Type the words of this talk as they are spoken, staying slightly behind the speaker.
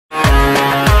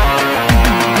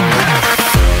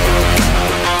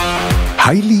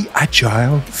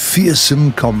agile,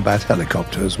 fearsome combat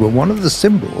helicopters were one of the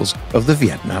symbols of the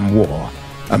Vietnam War.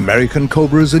 American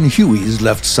Cobras and Hueys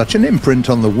left such an imprint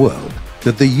on the world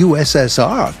that the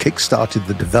USSR kick-started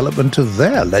the development of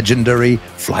their legendary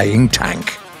flying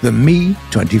tank, the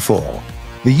Me-24.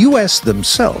 The US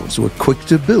themselves were quick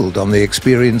to build on the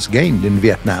experience gained in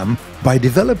Vietnam by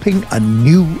developing a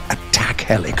new attack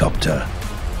helicopter.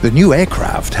 The new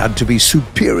aircraft had to be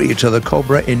superior to the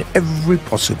Cobra in every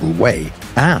possible way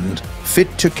and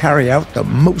fit to carry out the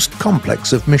most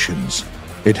complex of missions.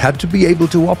 It had to be able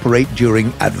to operate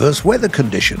during adverse weather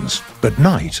conditions, but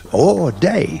night or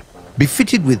day, be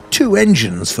fitted with 2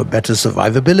 engines for better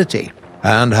survivability,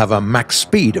 and have a max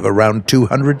speed of around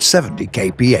 270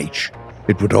 kph.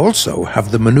 It would also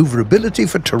have the maneuverability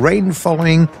for terrain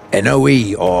following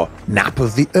NOE or Nap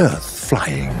of the Earth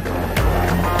flying.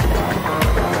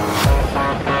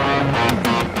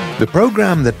 The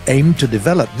program that aimed to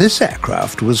develop this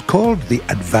aircraft was called the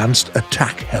Advanced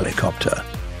Attack Helicopter.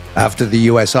 After the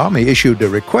US Army issued a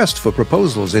request for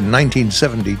proposals in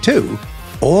 1972,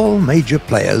 all major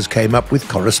players came up with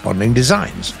corresponding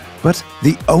designs, but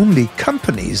the only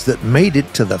companies that made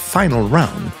it to the final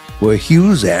round were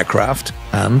Hughes Aircraft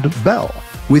and Bell,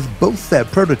 with both their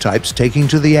prototypes taking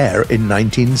to the air in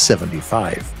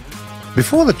 1975.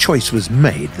 Before the choice was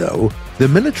made, though, the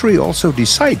military also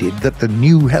decided that the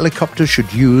new helicopter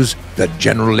should use the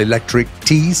General Electric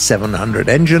T700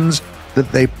 engines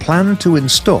that they planned to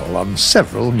install on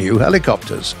several new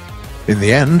helicopters. In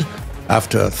the end,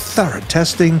 after thorough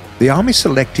testing, the Army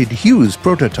selected Hughes'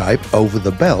 prototype over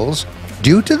the Bell's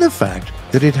due to the fact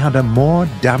that it had a more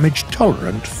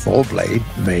damage-tolerant 4-blade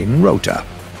main rotor.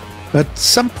 At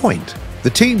some point, the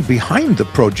team behind the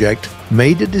project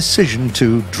made a decision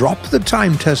to drop the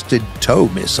time-tested TOW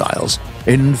missiles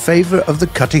in favor of the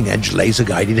cutting-edge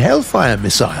laser-guided Hellfire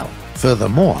missile.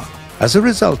 Furthermore, as a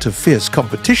result of fierce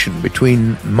competition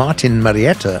between Martin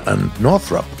Marietta and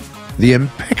Northrop, the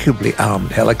impeccably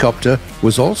armed helicopter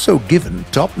was also given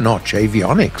top-notch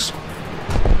avionics.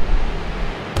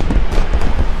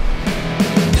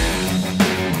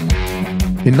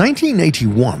 In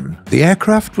 1981, the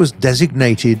aircraft was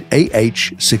designated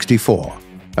AH-64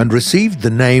 and received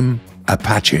the name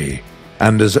Apache,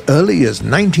 and as early as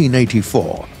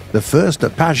 1984, the first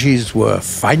Apaches were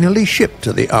finally shipped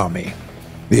to the Army.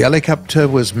 The helicopter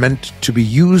was meant to be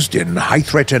used in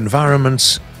high-threat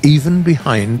environments, even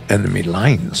behind enemy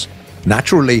lines.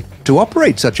 Naturally, to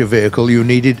operate such a vehicle you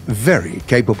needed very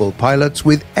capable pilots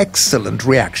with excellent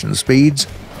reaction speeds,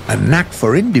 a knack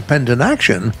for independent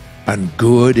action, and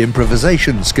good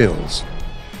improvisation skills.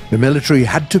 The military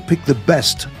had to pick the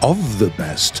best of the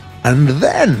best and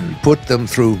then put them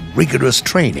through rigorous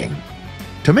training.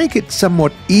 To make it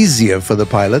somewhat easier for the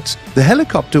pilots, the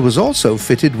helicopter was also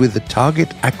fitted with the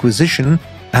target acquisition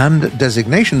and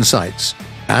designation sights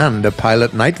and a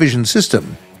pilot night vision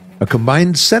system, a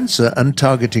combined sensor and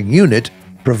targeting unit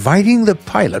providing the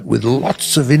pilot with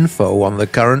lots of info on the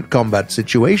current combat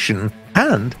situation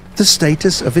and the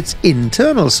status of its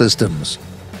internal systems.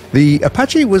 The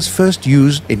Apache was first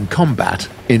used in combat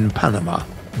in Panama,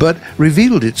 but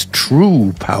revealed its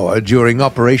true power during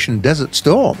Operation Desert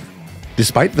Storm.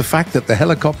 Despite the fact that the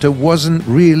helicopter wasn't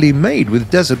really made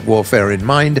with desert warfare in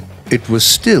mind, it was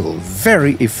still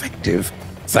very effective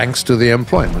thanks to the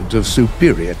employment of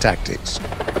superior tactics.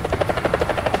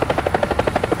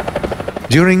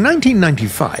 During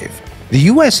 1995, the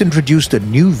US introduced a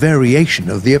new variation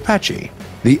of the Apache,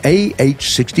 the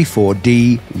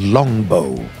AH-64D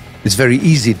Longbow. It's very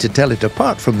easy to tell it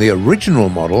apart from the original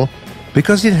model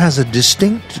because it has a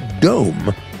distinct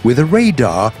dome with a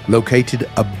radar located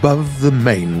above the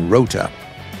main rotor.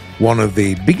 One of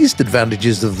the biggest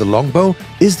advantages of the Longbow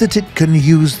is that it can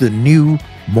use the new,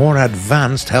 more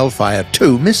advanced Hellfire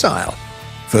 2 missile.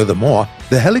 Furthermore,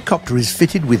 the helicopter is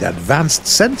fitted with advanced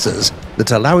sensors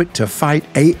that allow it to fight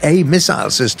AA missile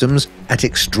systems at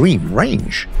extreme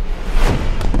range.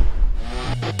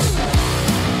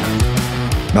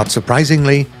 Not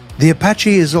surprisingly, the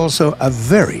Apache is also a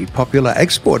very popular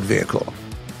export vehicle.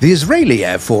 The Israeli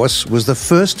Air Force was the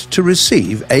first to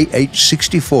receive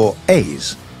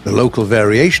AH-64As. The local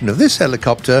variation of this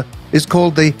helicopter is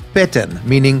called the Beten,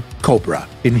 meaning Cobra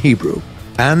in Hebrew,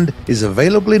 and is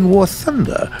available in War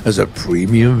Thunder as a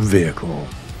premium vehicle.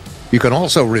 You can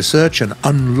also research and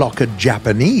unlock a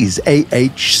Japanese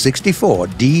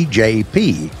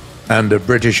AH-64DJP and a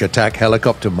British attack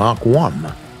helicopter Mark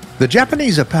I. The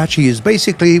Japanese Apache is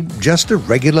basically just a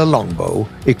regular longbow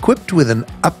equipped with an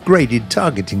upgraded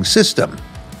targeting system,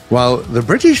 while the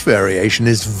British variation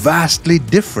is vastly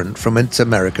different from its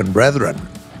American brethren.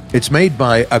 It's made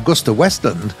by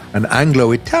AgustaWestland, an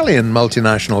Anglo-Italian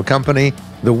multinational company.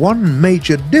 The one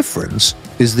major difference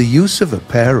is the use of a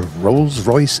pair of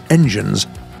Rolls-Royce engines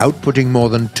outputting more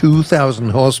than 2,000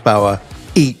 horsepower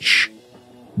each.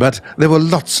 But there were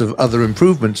lots of other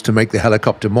improvements to make the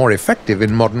helicopter more effective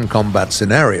in modern combat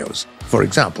scenarios. For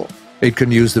example, it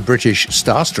can use the British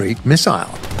Starstreak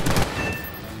missile.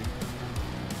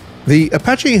 The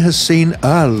Apache has seen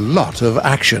a lot of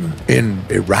action in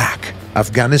Iraq,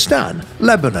 Afghanistan,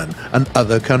 Lebanon, and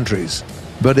other countries.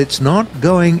 But it's not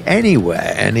going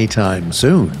anywhere anytime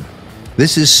soon.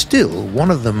 This is still one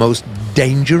of the most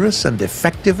dangerous and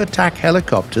effective attack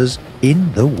helicopters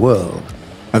in the world,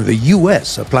 and the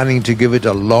US are planning to give it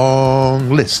a long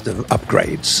list of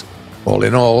upgrades. All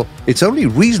in all, it's only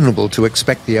reasonable to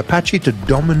expect the Apache to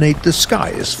dominate the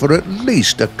skies for at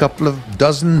least a couple of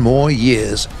dozen more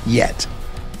years yet.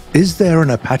 Is there an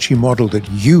Apache model that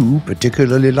you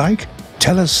particularly like?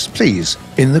 Tell us, please,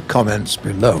 in the comments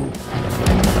below.